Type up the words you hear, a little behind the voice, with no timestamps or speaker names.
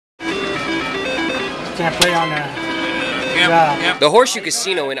can't play on that. The Horseshoe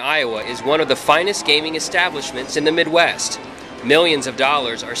Casino in Iowa is one of the finest gaming establishments in the Midwest. Millions of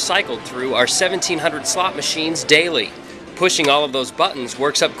dollars are cycled through our 1,700 slot machines daily. Pushing all of those buttons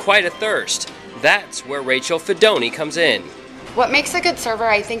works up quite a thirst. That's where Rachel Fedoni comes in. What makes a good server,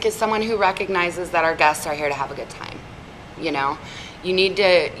 I think, is someone who recognizes that our guests are here to have a good time. You know, you need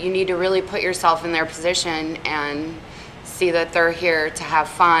to really put yourself in their position and see that they're here to have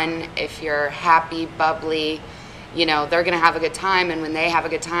fun. If you're happy, bubbly, you know, they're going to have a good time, and when they have a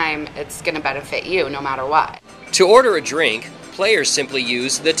good time, it's going to benefit you no matter what. To order a drink, players simply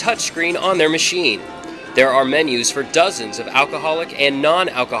use the touchscreen on their machine. There are menus for dozens of alcoholic and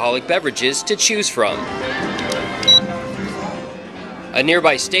non-alcoholic beverages to choose from. A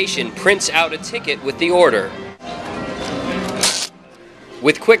nearby station prints out a ticket with the order.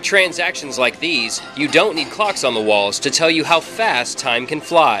 With quick transactions like these, you don't need clocks on the walls to tell you how fast time can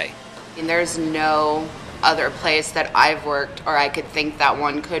fly. And there's no other place that I've worked, or I could think that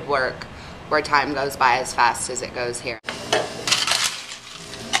one could work, where time goes by as fast as it goes here.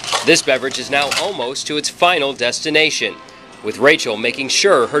 This beverage is now almost to its final destination, with Rachel making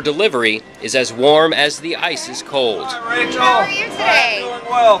sure her delivery is as warm as the ice is cold. Hi, Rachel. How are you today? I'm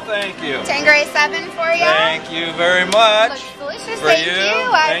doing well, thank you. Tanqueray 7 for you. Thank you very much. Looks delicious. For Thank you.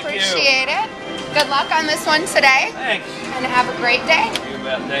 you. I Thank appreciate it. Good luck on this one today. Thanks. And have a great day. You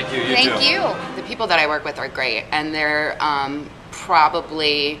bet. Thank you. Thank you. The people that I work with are great, and they're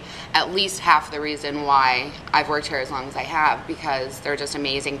probably at least half the reason why I've worked here as long as I have, because they're just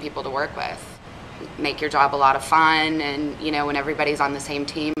amazing people to work with. Make your job a lot of fun, and you know, when everybody's on the same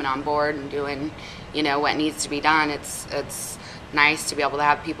team and on board and doing, you know, what needs to be done, it's nice to be able to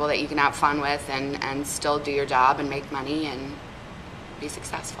have people that you can have fun with and still do your job and make money and be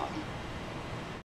successful.